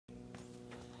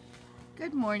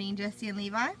Good morning, Jesse and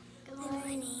Levi. Good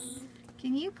morning.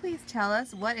 Can you please tell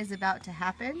us what is about to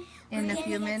happen in a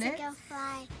few minutes? We're going to go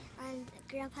fly on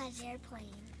Grandpa's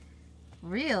airplane.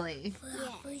 Really? For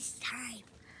our first time.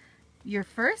 Your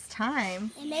first time?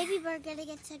 And maybe we're going to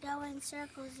get to go in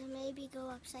circles and maybe go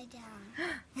upside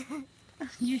down.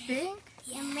 You think?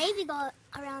 Yeah. And maybe go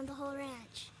around the whole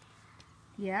ranch.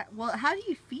 Yeah. Well, how do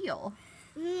you feel?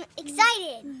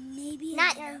 Excited. Maybe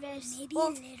not nervous. Maybe a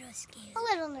little scared. A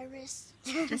little nervous.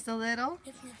 Just a little?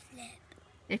 If we flip.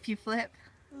 If you flip?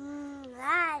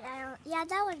 I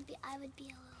would be a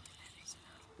little nervous.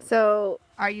 So,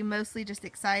 are you mostly just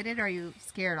excited or are you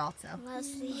scared also?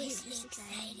 Mostly just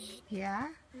excited. Yeah?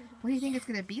 What do you think it's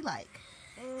going to be like?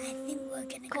 I think we're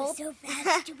going to go so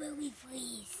fast where we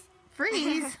freeze.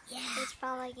 Freeze? Yeah. It's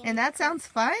probably gonna And that sounds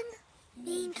fun?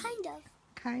 kind of.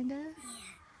 Kinda?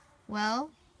 Yeah. Well,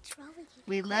 It's probably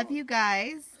we love you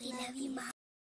guys. We love you, Mom.